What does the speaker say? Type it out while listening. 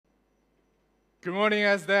Good morning,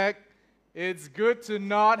 SDEC. It's good to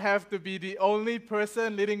not have to be the only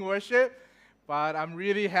person leading worship, but I'm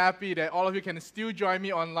really happy that all of you can still join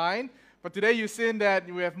me online. But today you've seen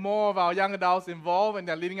that we have more of our young adults involved and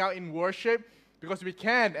they're leading out in worship because we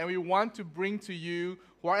can and we want to bring to you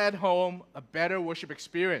who are at home a better worship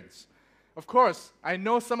experience. Of course, I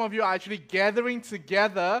know some of you are actually gathering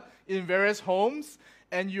together in various homes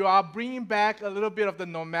and you are bringing back a little bit of the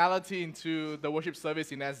normality into the worship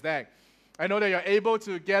service in SDEC. I know that you're able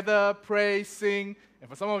to gather, pray, sing, and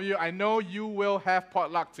for some of you, I know you will have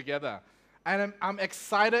potluck together. And I'm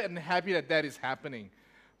excited and happy that that is happening.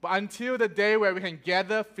 But until the day where we can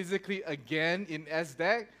gather physically again in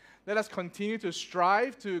SDEC, let us continue to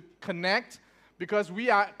strive to connect because we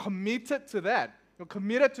are committed to that. We're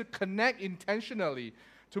committed to connect intentionally,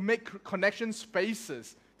 to make connection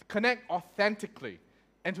spaces, to connect authentically,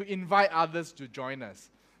 and to invite others to join us.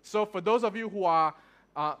 So for those of you who are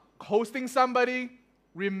hosting somebody,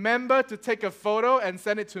 remember to take a photo and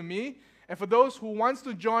send it to me. And for those who wants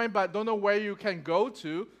to join but don't know where you can go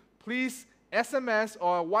to, please SMS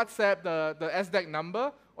or WhatsApp the SDEC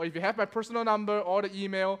number, or if you have my personal number or the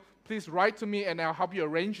email, please write to me and I'll help you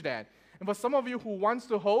arrange that. And for some of you who wants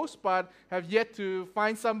to host but have yet to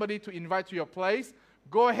find somebody to invite to your place,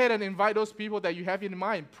 go ahead and invite those people that you have in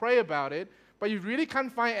mind. Pray about it. But if you really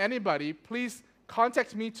can't find anybody, please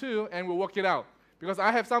contact me too and we'll work it out. Because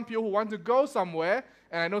I have some people who want to go somewhere,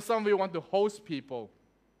 and I know some of you want to host people.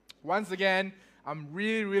 Once again, I'm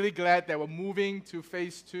really, really glad that we're moving to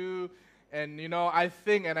phase 2. And, I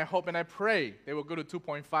think and I hope and I pray they will go to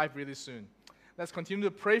 2.5 really soon. Let's continue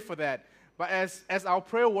to pray for that. But as our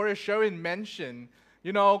prayer warrior Sharon mentioned,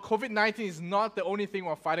 COVID-19 is not the only thing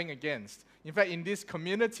we're fighting against. In fact, in this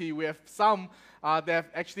community, we have some that have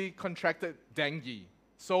actually contracted dengue.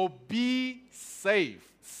 So be safe.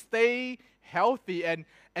 Stay healthy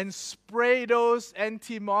and spray those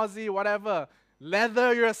anti-mozzie, whatever.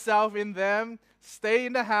 Lather yourself in them. Stay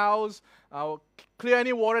in the house. Clear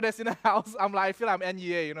any water that's in the house. I feel I'm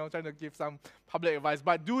NEA, trying to give some public advice.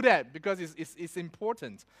 But do that because it's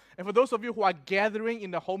important. And for those of you who are gathering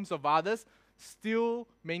in the homes of others, still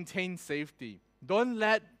maintain safety. Don't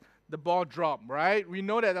let the ball drop, right? We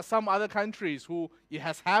know that there are some other countries who it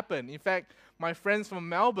has happened. In fact, my friends from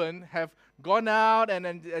Melbourne have gone out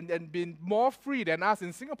and been more free than us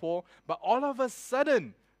in Singapore, but all of a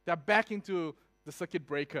sudden, they're back into the circuit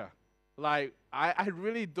breaker. I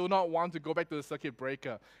really do not want to go back to the circuit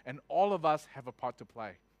breaker, and all of us have a part to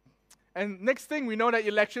play. And next thing, we know that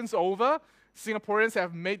election's over. Singaporeans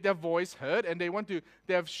have made their voice heard, and they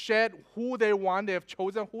have shared who they want, they have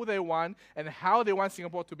chosen who they want, and how they want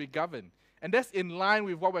Singapore to be governed. And that's in line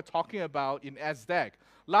with what we're talking about in SDEC.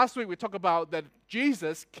 Last week, we talked about that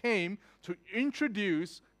Jesus came to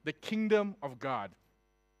introduce the kingdom of God.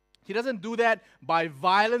 He doesn't do that by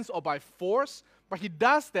violence or by force, but he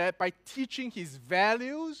does that by teaching his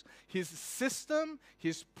values, his system,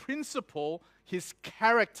 his principle, his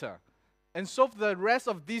character. And so for the rest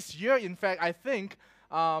of this year, in fact, I think,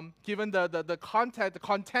 given the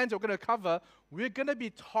content we're going to cover, we're going to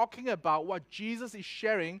be talking about what Jesus is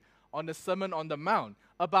sharing on the Sermon on the Mount,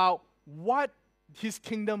 about what his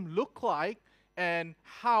kingdom look like and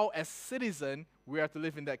how, as citizens, we are to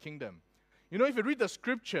live in that kingdom. If you read the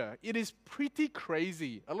scripture, it is pretty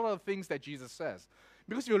crazy, a lot of things that Jesus says.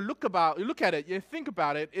 Because you look at it, you think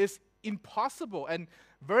about it, it's impossible. And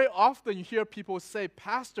very often you hear people say,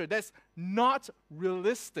 Pastor, that's not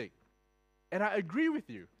realistic. And I agree with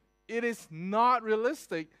you. It is not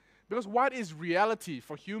realistic because what is reality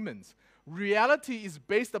for humans? Reality is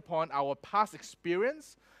based upon our past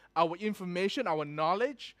experience, our information, our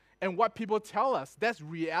knowledge, and what people tell us. That's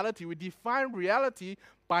reality. We define reality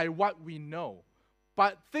by what we know.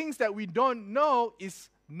 But things that we don't know is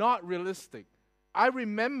not realistic. I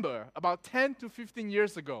remember about 10 to 15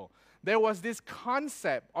 years ago, there was this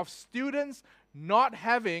concept of students not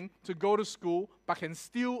having to go to school but can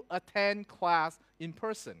still attend class in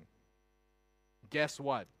person. Guess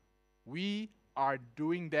what? We are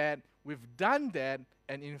doing that. We've done that.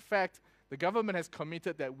 And in fact, the government has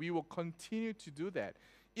committed that we will continue to do that.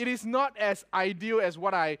 It is not as ideal as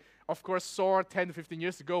what I, of course, saw 10 to 15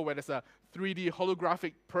 years ago, where there's a 3D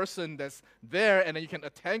holographic person that's there, and then you can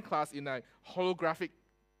attend class in a holographic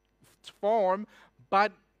form.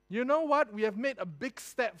 But you know what? We have made a big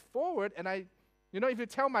step forward, and if you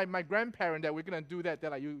tell my grandparent that we're going to do that,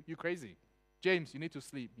 they're like, you crazy. James, you need to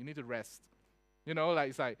sleep. You need to rest.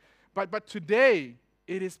 But today,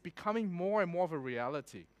 it is becoming more and more of a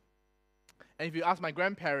reality. And if you ask my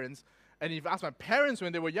grandparents, and if you ask my parents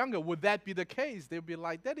when they were younger, would that be the case? They'd be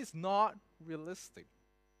like, that is not realistic.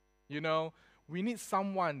 We need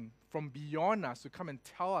someone from beyond us to come and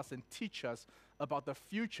tell us and teach us about the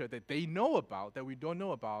future that they know about, that we don't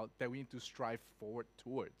know about, that we need to strive forward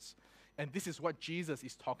towards. And this is what Jesus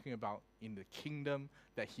is talking about in the kingdom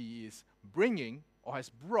that he is bringing or has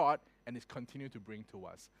brought and is continuing to bring to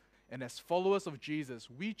us. And as followers of Jesus,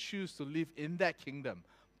 we choose to live in that kingdom.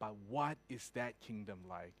 But what is that kingdom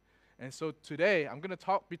like? And so today, I'm going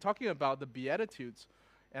to be talking about the Beatitudes,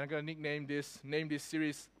 and I'm going to name this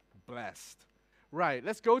series Blessed. Right,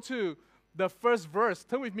 let's go to the first verse.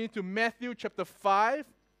 Turn with me to Matthew chapter 5,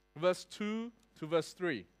 verse 2 to verse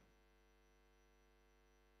 3.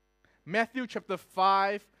 Matthew chapter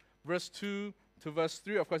 5, verse 2 to verse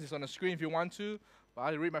 3. Of course, it's on the screen if you want to. But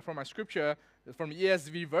I'll read from my scripture. From the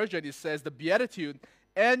ESV version, it says, the Beatitude,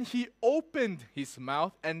 and he opened his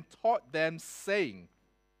mouth and taught them, saying.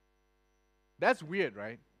 That's weird,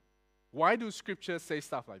 right? Why do scriptures say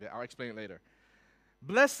stuff like that? I'll explain it later.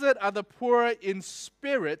 Blessed are the poor in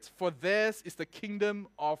spirit, for theirs is the kingdom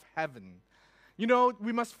of heaven. You know,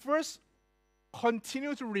 we must first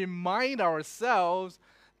continue to remind ourselves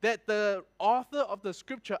that the author of the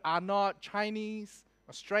scripture are not Chinese,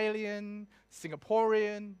 Australian,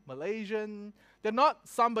 Singaporean, Malaysian. They're not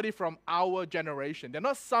somebody from our generation. They're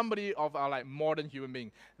not somebody of our modern human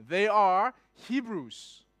being. They are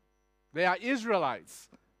Hebrews. They are Israelites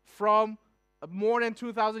from more than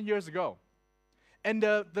 2,000 years ago. And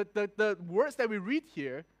the words that we read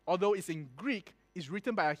here, although it's in Greek, is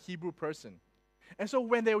written by a Hebrew person. And so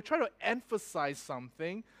when they try to emphasize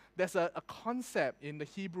something, there's a concept in the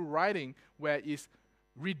Hebrew writing where it's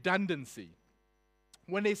redundancy.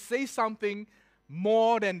 When they say something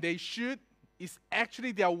more than they should, it's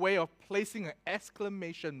actually their way of placing an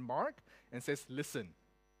exclamation mark and says, listen.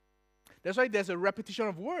 That's why there's a repetition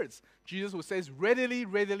of words. Jesus will say, readily,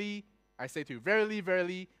 readily, I say to you. Verily,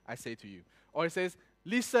 verily, I say to you. Or it says,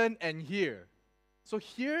 listen and hear. So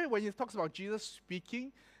here, when it talks about Jesus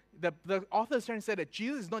speaking, the author is trying to say that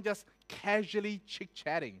Jesus is not just casually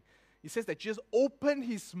chit-chatting. He says that Jesus opened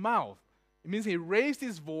his mouth. It means he raised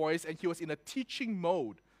his voice and he was in a teaching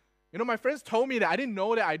mode. You know, my friends told me that I didn't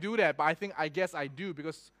know that I do that, but I guess I do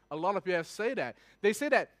because a lot of people say that. They say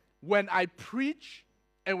that when I preach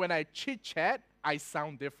and when I chit-chat, I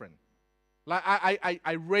sound different. Like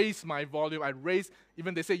I raise my volume,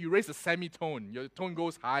 even they say you raise the semitone, your tone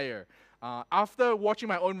goes higher. After watching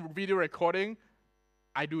my own video recording,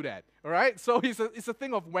 I do that, all right? So it's a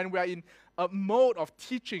thing of when we are in a mode of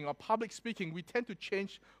teaching or public speaking, we tend to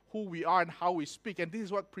change who we are and how we speak. And this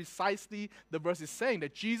is what precisely the verse is saying,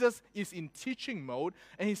 that Jesus is in teaching mode,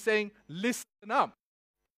 and he's saying, listen up.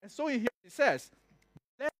 And so here it says,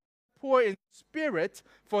 let the poor in spirit,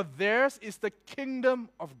 for theirs is the kingdom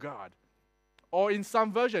of God. Or in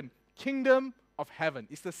some version, kingdom of heaven.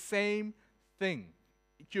 It's the same thing.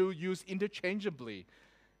 You use interchangeably.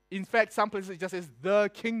 In fact, some places it just says the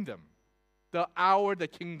kingdom. The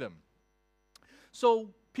kingdom.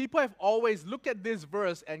 So people have always looked at this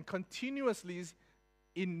verse and continuously,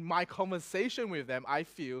 in my conversation with them, I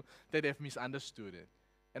feel that they've misunderstood it.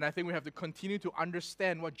 And I think we have to continue to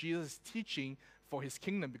understand what Jesus is teaching for his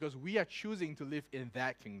kingdom because we are choosing to live in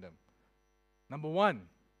that kingdom. Number one,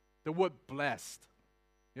 the word blessed.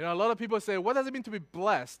 You know, a lot of people say, what does it mean to be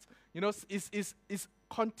blessed? You know, it's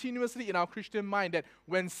continuously in our Christian mind that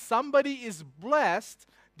when somebody is blessed,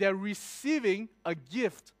 they're receiving a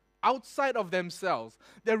gift outside of themselves.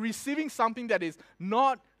 They're receiving something that is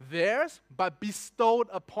not theirs, but bestowed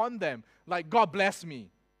upon them. Like, God bless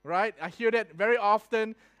me, right? I hear that very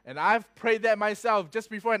often, and I've prayed that myself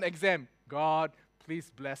just before an exam. God,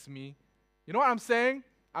 please bless me. You know what I'm saying?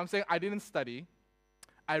 I'm saying I didn't study.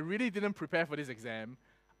 I really didn't prepare for this exam.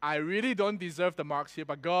 I really don't deserve the marks here,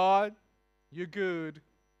 but God, you're good.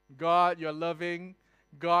 God, you're loving.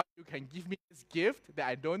 God, you can give me this gift that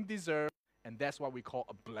I don't deserve, and that's what we call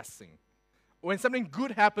a blessing. When something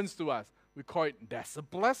good happens to us, we call it, that's a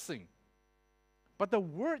blessing. But the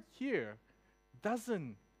word here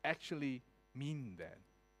doesn't actually mean that.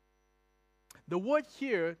 The word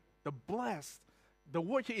here, the blessed, the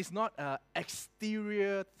word here is not an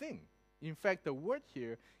exterior thing. In fact, the word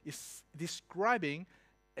here is describing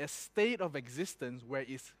a state of existence where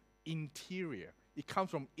it's interior. It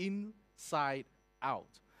comes from inside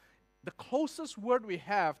out. The closest word we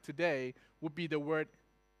have today would be the word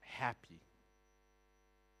happy.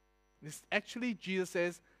 This actually, Jesus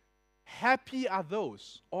says, happy are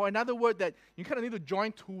those. Or another word that you kind of need to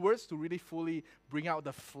join two words to really fully bring out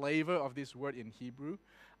the flavor of this word in Hebrew.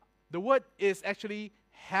 The word is actually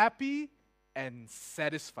happy and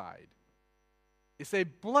satisfied. It says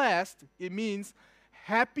blessed, it means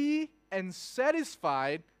happy and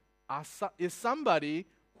satisfied is somebody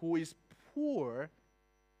who is poor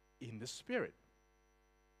in the Spirit.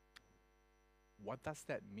 What does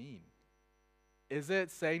that mean? Is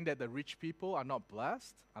it saying that the rich people are not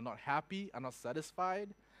blessed, are not happy, are not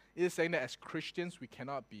satisfied? Is it saying that as Christians we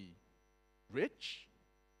cannot be rich?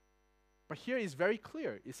 But here it's very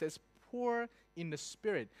clear. It says poor in the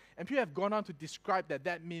Spirit. And people have gone on to describe that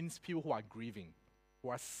that means people who are grieving, who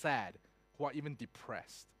are sad, who are even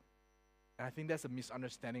depressed. And I think that's a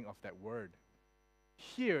misunderstanding of that word.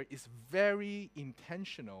 Here is very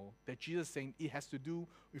intentional that Jesus is saying it has to do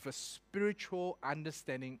with a spiritual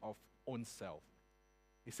understanding of own self.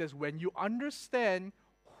 It says when you understand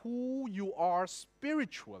who you are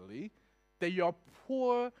spiritually, that you are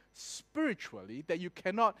poor spiritually, that you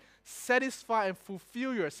cannot satisfy and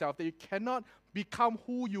fulfill yourself, that you cannot become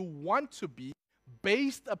who you want to be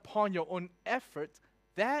based upon your own effort,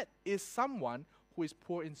 that is someone who is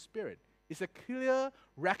poor in spirit. It's a clear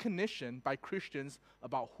recognition by Christians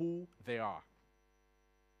about who they are.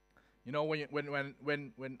 You know,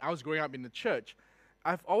 when I was growing up in the church,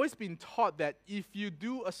 I've always been taught that if you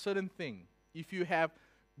do a certain thing, if you have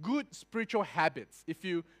good spiritual habits, if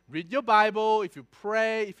you read your Bible, if you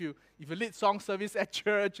pray, if you lead song service at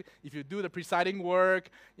church, if you do the presiding work,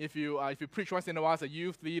 if you preach once in a while as a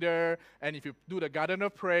youth leader, and if you do the garden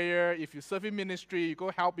of prayer, if you serve in ministry, you go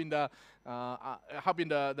help in the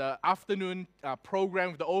afternoon program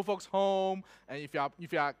with the old folks home, and if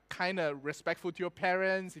you are kind of respectful to your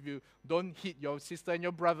parents, if you don't hit your sister and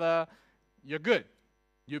your brother, you're good.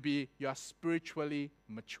 You are spiritually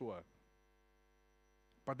mature.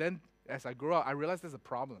 But then, as I grew up, I realized there's a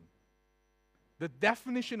problem. The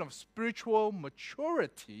definition of spiritual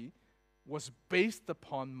maturity was based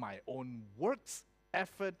upon my own works,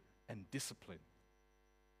 effort, and discipline.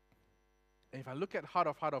 And if I look at heart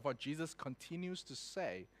of what Jesus continues to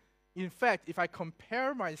say, in fact, if I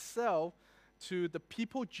compare myself to the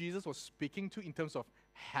people Jesus was speaking to in terms of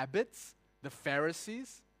habits, the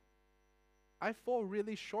Pharisees, I fall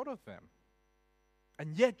really short of them.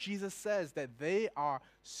 And yet Jesus says that they are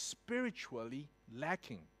spiritually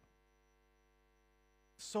lacking.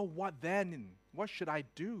 So what then? What should I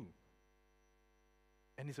do?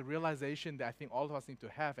 And it's a realization that I think all of us need to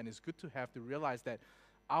have, and it's good to have to realize that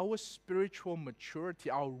our spiritual maturity,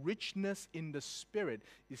 our richness in the Spirit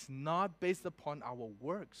is not based upon our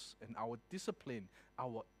works and our discipline,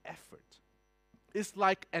 our effort. It's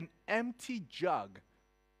like an empty jug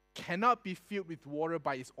cannot be filled with water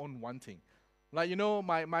by its own wanting. Like, you know,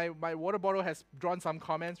 my water bottle has drawn some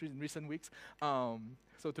comments in recent weeks.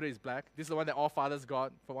 So today is black. This is the one that all fathers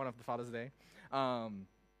got for one of the Father's Day.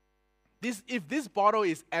 If this bottle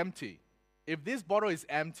is empty,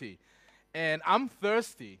 and I'm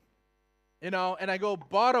thirsty, you know, and I go,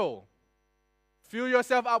 bottle, fill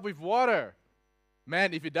yourself up with water.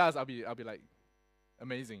 Man, if it does, I'll be like,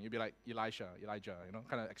 amazing. You'll be like Elijah, you know,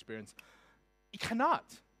 kind of experience. It cannot.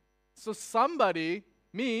 So somebody,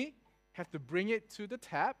 me, have to bring it to the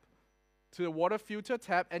tap, to the water filter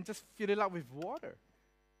tap, and just fill it up with water.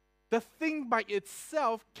 The thing by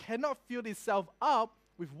itself cannot fill itself up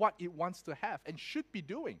with what it wants to have and should be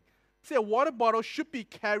doing. See, a water bottle should be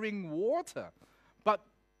carrying water, but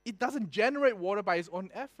it doesn't generate water by its own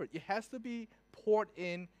effort. It has to be poured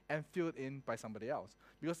in and filled in by somebody else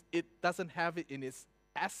because it doesn't have it in its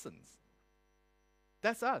essence.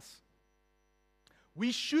 That's us.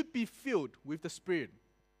 We should be filled with the Spirit.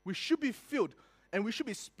 We should be filled and we should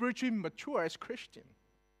be spiritually mature as Christians.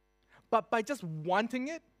 But by just wanting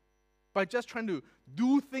it, by just trying to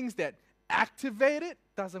do things that activate it,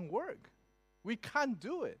 doesn't work. We can't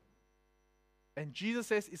do it. And Jesus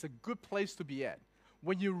says it's a good place to be at.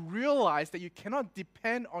 When you realize that you cannot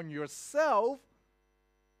depend on yourself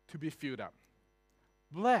to be filled up.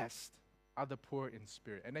 Blessed are the poor in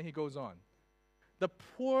spirit. And then he goes on. The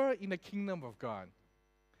poor in the kingdom of God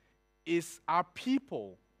are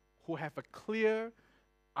people who have a clear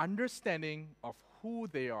understanding of who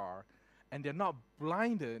they are, and they're not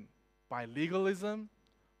blinded by legalism,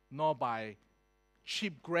 nor by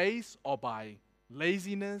cheap grace, or by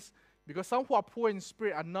laziness, because some who are poor in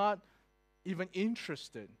spirit are not even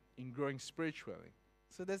interested in growing spiritually.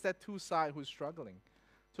 So there's that two side who's struggling.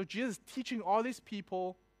 So Jesus is teaching all these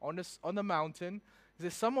people on the mountain. He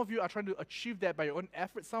says some of you are trying to achieve that by your own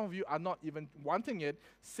effort. Some of you are not even wanting it,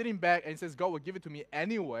 sitting back and says, God will give it to me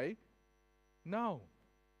anyway. No.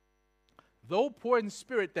 Though poor in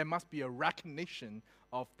spirit, there must be a recognition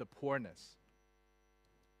of the poorness.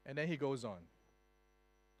 And then he goes on.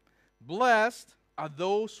 Blessed are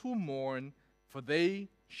those who mourn, for they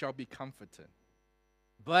shall be comforted.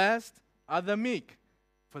 Blessed are the meek,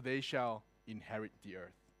 for they shall inherit the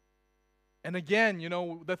earth. And again,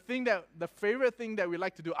 the favorite thing that we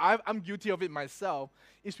like to do, I'm guilty of it myself,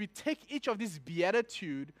 is we take each of these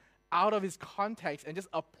beatitude out of its context and just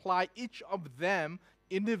apply each of them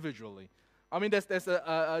individually. I mean, there's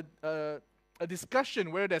a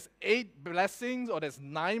discussion where there's 8 blessings or there's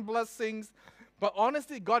 9 blessings, but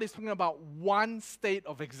honestly, God is talking about one state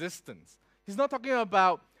of existence. He's not talking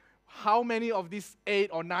about how many of these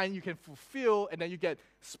 8 or 9 you can fulfill, and then you get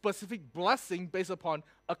specific blessing based upon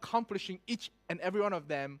accomplishing each and every one of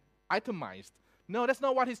them itemized. No, that's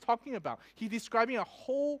not what he's talking about. He's describing a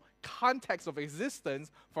whole context of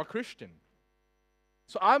existence for a Christian.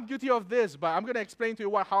 So I'm guilty of this, but I'm going to explain to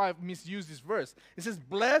you how I've misused this verse. It says,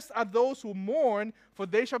 "Blessed are those who mourn, for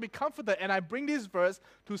they shall be comforted." And I bring this verse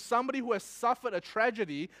to somebody who has suffered a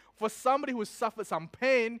tragedy, for somebody who has suffered some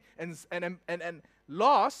pain and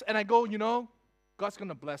loss, and I go, God's going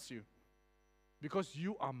to bless you because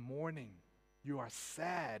you are mourning. You are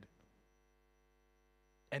sad.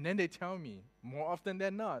 And then they tell me, more often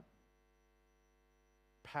than not,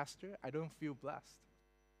 "Pastor, I don't feel blessed.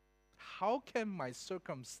 How can my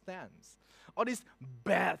circumstance, all this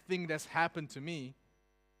bad thing that's happened to me,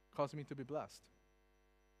 cause me to be blessed?"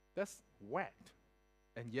 That's whack.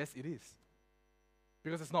 And yes, it is.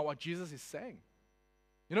 Because that's not what Jesus is saying.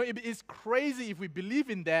 It's crazy if we believe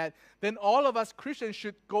in that, then all of us Christians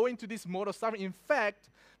should go into this mode of suffering. In fact,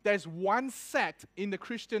 there's one sect in the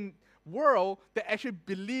Christian world that actually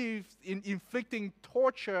believes in inflicting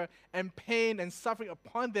torture and pain and suffering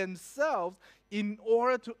upon themselves in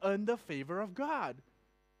order to earn the favor of God.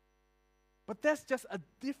 But that's just a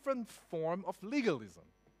different form of legalism.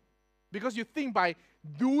 Because you think by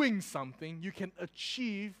doing something, you can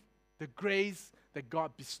achieve the grace that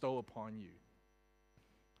God bestows upon you.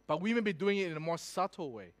 But we may be doing it in a more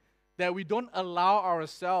subtle way, that we don't allow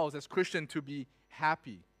ourselves as Christians to be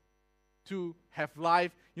happy, to have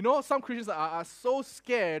life. Some Christians are so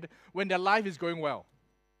scared when their life is going well.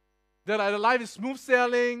 Their life is smooth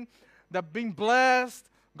sailing, they're being blessed,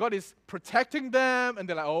 God is protecting them, and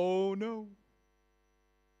they're like, "Oh no,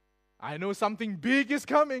 I know something big is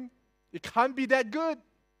coming. It can't be that good."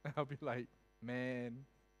 And I'll be like, "Man,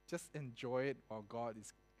 just enjoy it while God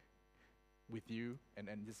is with you and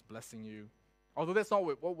just blessing you." Although that's not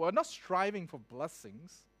what we're not striving for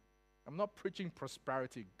blessings. I'm not preaching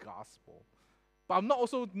prosperity gospel. But I'm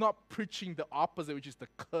also not preaching the opposite, which is the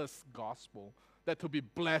curse gospel, that to be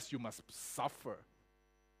blessed you must suffer.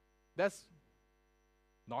 That's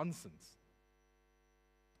nonsense.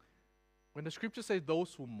 When the scripture says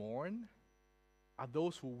those who mourn are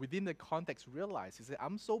those who within the context realize, he said,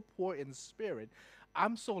 "I'm so poor in spirit,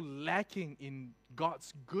 I'm so lacking in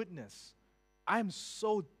God's goodness. I'm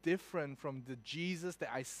so different from the Jesus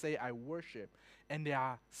that I say I worship," and they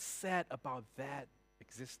are sad about that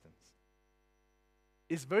existence.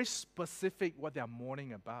 It's very specific what they are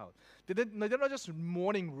mourning about. They're not just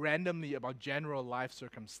mourning randomly about general life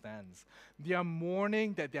circumstance. They are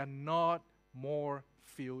mourning that they are not more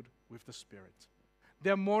filled with the Spirit.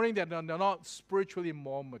 They're mourning that they're not spiritually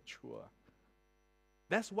more mature.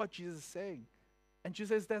 That's what Jesus is saying. And Jesus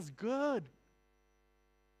says, that's good.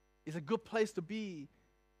 It's a good place to be.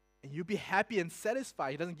 And you'll be happy and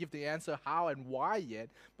satisfied. He doesn't give the answer how and why yet,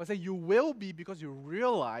 but say you will be because you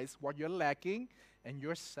realize what you're lacking and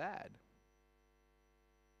you're sad.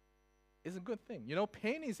 It's a good thing.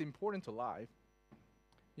 Pain is important to life.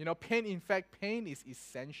 Pain is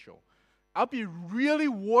essential. I'll be really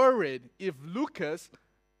worried if Lucas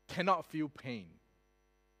cannot feel pain.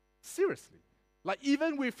 Seriously. Like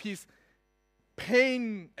even with his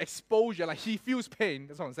pain exposure, like he feels pain,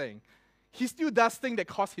 that's what I'm saying. He still does things that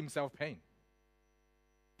cause himself pain.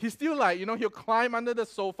 He's still he'll climb under the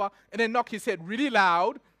sofa and then knock his head really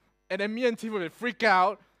loud, and then me and Tiff will freak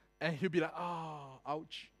out, and he'll be like, "Oh,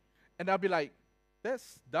 ouch." And I'll be like,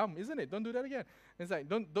 "That's dumb, isn't it? Don't do that again." And it's like,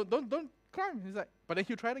 don't climb. He's like, but then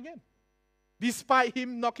he'll try it again. Despite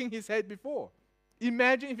him knocking his head before.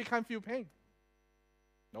 Imagine if he can't feel pain.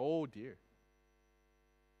 Oh dear.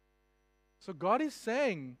 So God is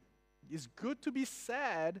saying, it's good to be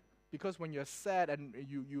sad, because when you're sad and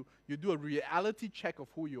you do a reality check of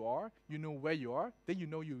who you are, you know where you are, then you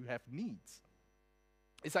know you have needs.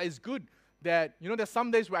 It's good that, there's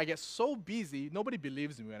some days where I get so busy, nobody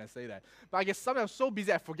believes me when I say that, but I get sometimes so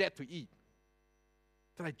busy I forget to eat.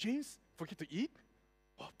 They're like, "James, forget to eat?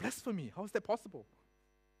 Oh, blasphemy, how is that possible?"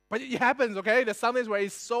 But it happens, okay? There's some days where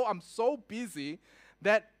I'm so busy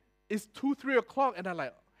that it's 2, 3 o'clock, and I'm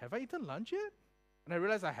like, "Have I eaten lunch yet?" And I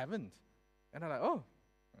realize I haven't. And I'm like, "Oh,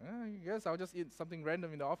 I guess I'll just eat something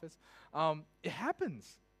random in the office." It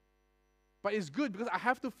happens. But it's good because I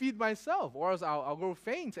have to feed myself, or else I'll go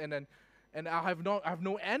faint, and I'll have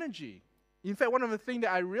no energy. In fact, one of the things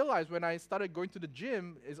that I realized when I started going to the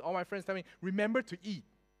gym is all my friends tell me, remember to eat.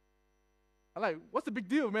 I'm like, what's the big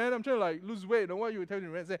deal, man? I'm trying to like lose weight. No, what you tell me?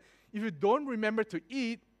 If you don't remember to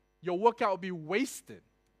eat, your workout will be wasted.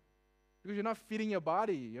 Because you're not feeding your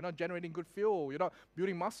body, you're not generating good fuel, you're not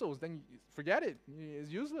building muscles, then forget it.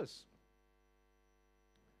 It's useless.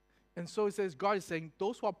 And so it says, God is saying,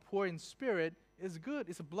 those who are poor in spirit is good.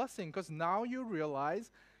 It's a blessing because now you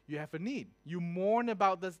realize you have a need. You mourn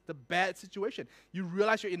about the bad situation. You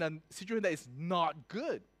realize you're in a situation that is not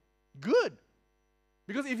good. Good.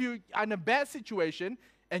 Because if you are in a bad situation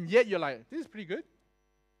and yet you're like, this is pretty good.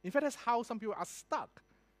 In fact, that's how some people are stuck.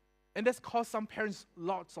 And that's caused some parents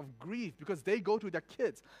lots of grief because they go to their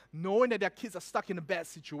kids knowing that their kids are stuck in a bad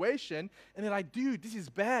situation and they're like, dude, this is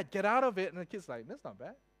bad. Get out of it. And the kid's like, that's not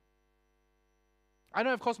bad. I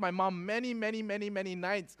know I've cost my mom many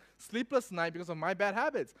nights, sleepless nights because of my bad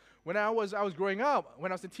habits. When I was growing up,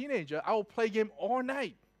 when I was a teenager, I would play game all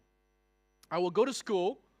night. I would go to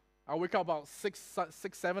school. I wake up about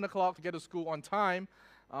 7 o'clock to get to school on time.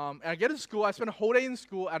 And I get to school, I spend a whole day in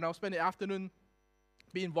school, and I'll spend the afternoon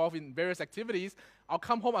be involved in various activities. I'll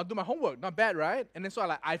come home, I'll do my homework. Not bad, right? And then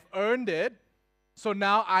so I've earned it, so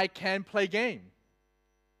now I can play game.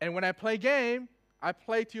 And when I play game, I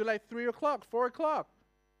play till like 3 o'clock, 4 o'clock.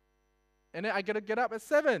 And then I gotta get up at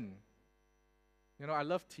 7. You know, I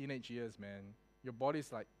love teenage years, man. Your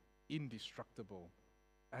body's like indestructible.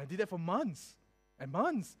 And I did that for months and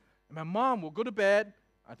months. And my mom will go to bed.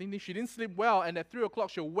 I think she didn't sleep well. And at 3 o'clock,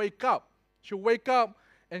 she'll wake up. She'll wake up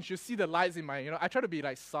and she'll see the lights in my, I try to be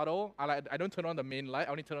like subtle. I don't turn on the main light.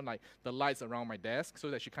 I only turn on like the lights around my desk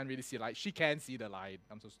so that she can't really see light. She can see the light.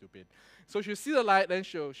 I'm so stupid. So she'll see the light, then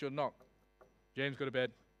she'll knock. James, go to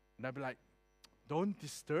bed. And I'll be like, don't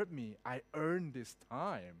disturb me. I earned this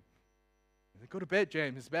time. I said, go to bed,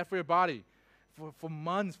 James. It's bad for your body. For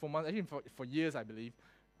months, actually for years, I believe.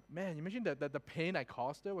 Man, imagine the pain I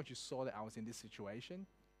caused her when she saw that I was in this situation.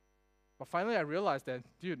 But finally, I realized that,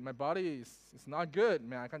 dude, my body is not good.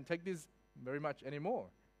 Man, I can't take this very much anymore.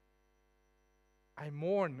 I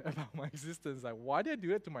mourn about my existence. Like, why did I do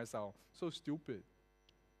that to myself? So stupid.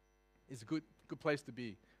 It's a good place to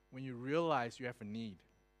be when you realize you have a need.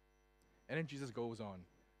 And then Jesus goes on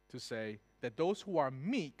to say that those who are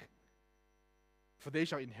meek, for they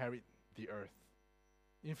shall inherit the earth.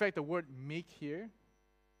 In fact, the word meek here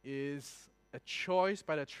is a choice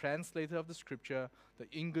by the translator of the scripture, the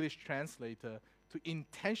English translator, to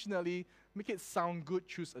intentionally make it sound good,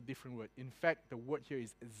 choose a different word. In fact, the word here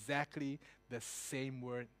is exactly the same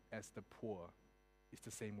word as the poor. It's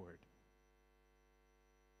the same word.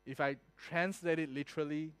 If I translate it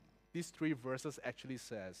literally, these 3 verses actually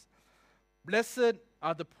says, blessed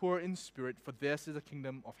are the poor in spirit, for theirs is the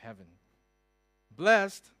kingdom of heaven.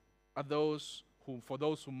 Blessed are those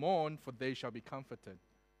who mourn, for they shall be comforted.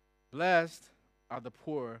 Blessed are the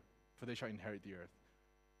poor, for they shall inherit the earth.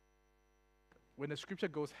 When the scripture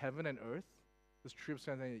goes heaven and earth, the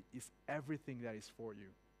scripture is everything that is for you.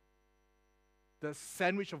 The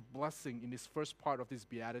sandwich of blessing in this first part of this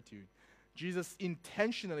beatitude, Jesus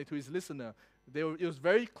intentionally to his listener, it was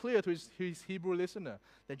very clear to his Hebrew listener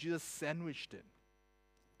that Jesus sandwiched it.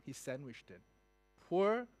 He sandwiched it.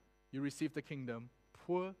 Poor, you receive the kingdom.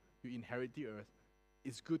 Poor, you inherit the earth.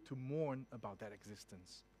 It's good to mourn about that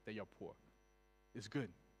existence, that you're poor. It's good.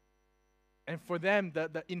 And for them,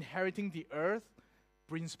 the inheriting the earth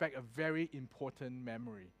brings back a very important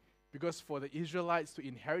memory. Because for the Israelites to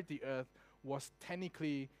inherit the earth was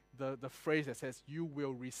technically the phrase that says, you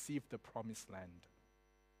will receive the promised land.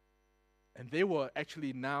 And they were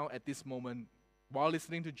actually now at this moment, while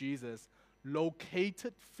listening to Jesus,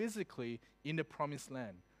 located physically in the promised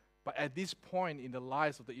land. But at this point in the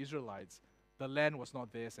lives of the Israelites, the land was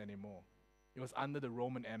not theirs anymore. It was under the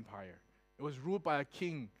Roman Empire. It was ruled by a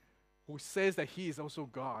king who says that he is also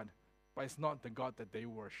God, but it's not the God that they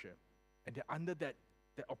worship. And they're under that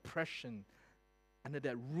oppression, under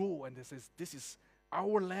that rule, and they says, this is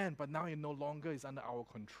our land, but now it no longer is under our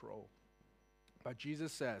control. But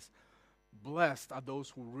Jesus says, blessed are those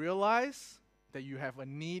who realize that you have a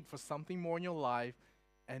need for something more in your life,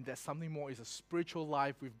 and that something more is a spiritual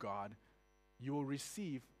life with God. You will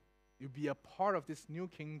receive, you'll be a part of this new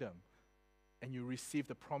kingdom, and you receive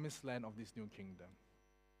the promised land of this new kingdom.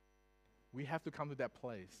 We have to come to that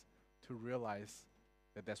place to realize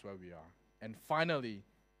that that's where we are. And finally,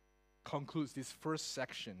 concludes this first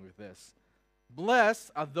section with this.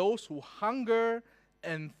 Blessed are those who hunger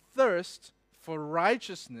and thirst for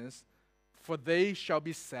righteousness, for they shall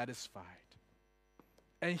be satisfied.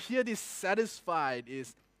 And here this satisfied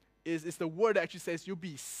is the word that actually says you'll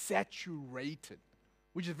be saturated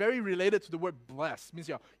which is very related to the word blessed. It means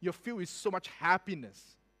you're filled with so much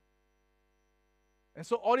happiness. And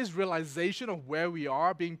so all this realization of where we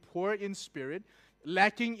are, being poor in spirit,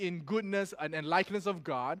 lacking in goodness and likeness of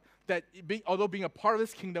God, that although being a part of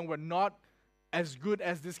this kingdom, we're not as good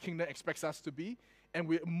as this kingdom expects us to be, and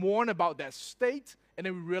we mourn about that state, and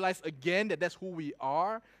then we realize again that that's who we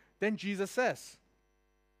are, then Jesus says,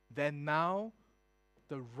 then now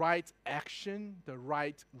the right action, the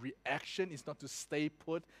right reaction is not to stay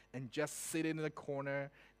put and just sit in the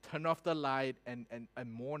corner, turn off the light, and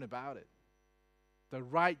mourn about it. The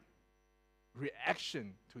right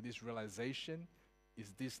reaction to this realization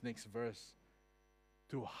is this next verse.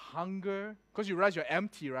 To hunger, because you realize you're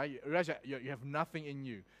empty, right? You realize you have nothing in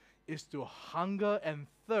you, is to hunger and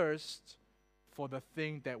thirst for the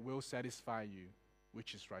thing that will satisfy you,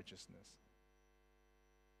 which is righteousness.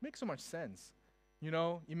 Makes so much sense. You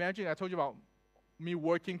know, imagine I told you about me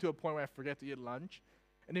working to a point where I forget to eat lunch.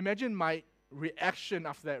 And imagine my reaction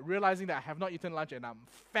after that, realizing that I have not eaten lunch and I'm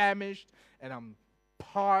famished and I'm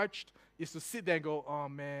parched, is to sit there and go, oh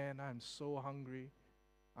man, I'm so hungry.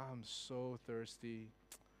 I'm so thirsty.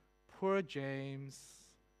 Poor James.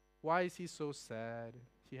 Why is he so sad?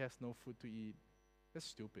 He has no food to eat. That's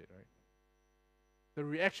stupid, right? The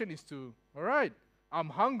reaction is to, all right, I'm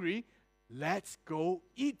hungry. Let's go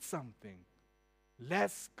eat something.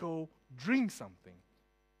 Let's go drink something.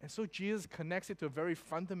 And so Jesus connects it to a very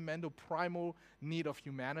fundamental, primal need of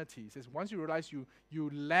humanity. He says, once you realize you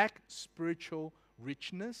lack spiritual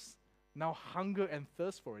richness, now hunger and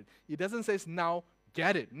thirst for it. It doesn't say now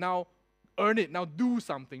get it, now earn it, now do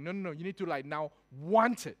something. No. You need to now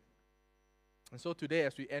want it. And so today,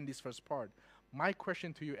 as we end this first part, my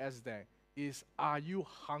question to you as that is, are you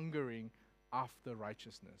hungering after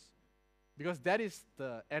righteousness? Because that is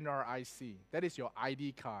the NRIC. That is your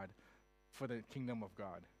ID card for the kingdom of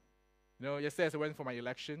God. You know, yesterday as I went for my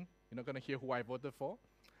election, you're not going to hear who I voted for.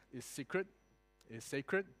 It's secret. It's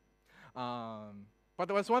sacred. But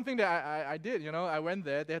there was one thing that I did, I went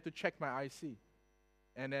there, they had to check my IC.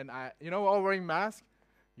 And then all wearing masks,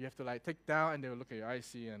 you have to take down and they will look at your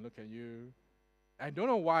IC and look at you. I don't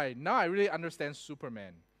know why. Now I really understand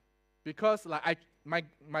Superman. Because my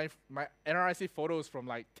NRIC photos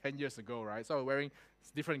from 10 years ago, right? So I was wearing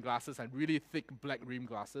different glasses and really thick black rim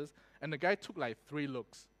glasses. And the guy took 3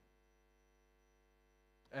 looks.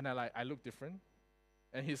 And I look different.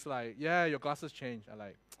 And he's like, yeah, your glasses changed.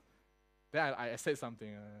 Then I said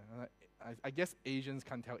something. I guess Asians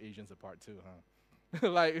can't tell Asians apart too, huh?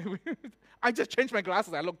 I just changed my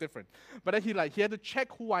glasses. I look different. But then he had to check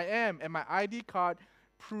who I am, and my ID card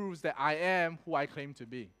proves that I am who I claim to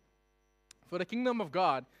be. For the kingdom of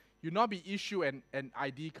God, you not be issued an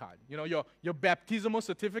ID card. Your baptismal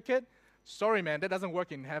certificate. Sorry, man, that doesn't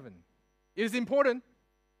work in heaven. It is important,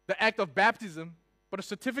 the act of baptism, but a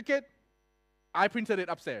certificate, I printed it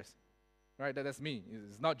upstairs. Right? That's me.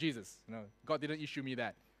 It's not Jesus. God didn't issue me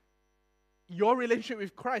that. Your relationship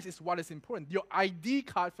with Christ is what is important. Your ID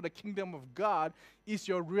card for the kingdom of God is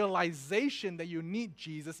your realization that you need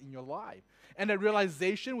Jesus in your life. And that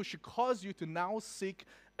realization which should cause you to now seek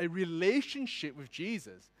a relationship with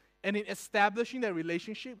Jesus. And in establishing that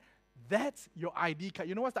relationship, that's your ID card.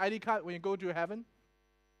 You know what's the ID card when you go to heaven?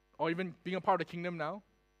 Or even being a part of the kingdom now?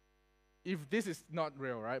 If this is not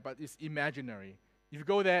real, right? But it's imaginary. If you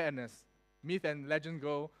go there and as myth and legend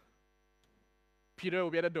go, Peter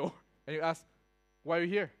will be at the door. And you ask, why are you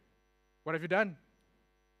here? What have you done?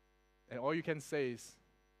 And all you can say is,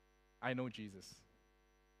 I know Jesus.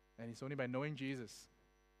 And it's only by knowing Jesus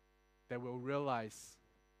that we'll realize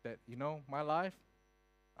that, my life,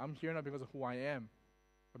 I'm here not because of who I am,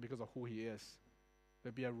 but because of who He is.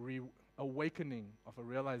 There'll be a awakening of a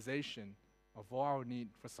realization of our need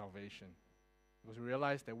for salvation. Because we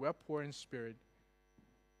realize that we're poor in spirit.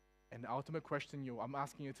 And the ultimate question I'm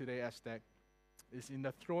asking you today, Aztec, is in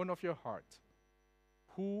the throne of your heart,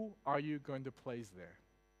 who are you going to place there?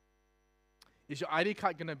 Is your ID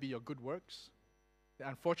card going to be your good works?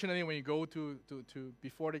 Unfortunately, when you go to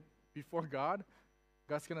before God,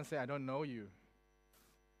 God's going to say, I don't know you.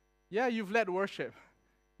 Yeah, you've led worship.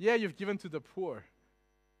 Yeah, you've given to the poor.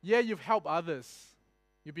 Yeah, you've helped others.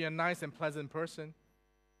 You've been a nice and pleasant person.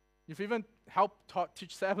 You've even helped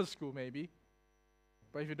teach Sabbath school maybe.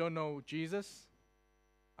 But if you don't know Jesus,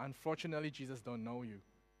 unfortunately, Jesus don't know you,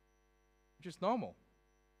 which is normal.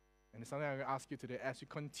 And it's something I'm going to ask you today. As you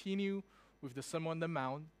continue with the Sermon on the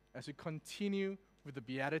Mount, as you continue with the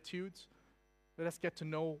Beatitudes, let us get to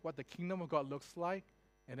know what the kingdom of God looks like,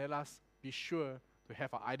 and let us be sure to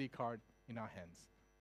have our ID card in our hands.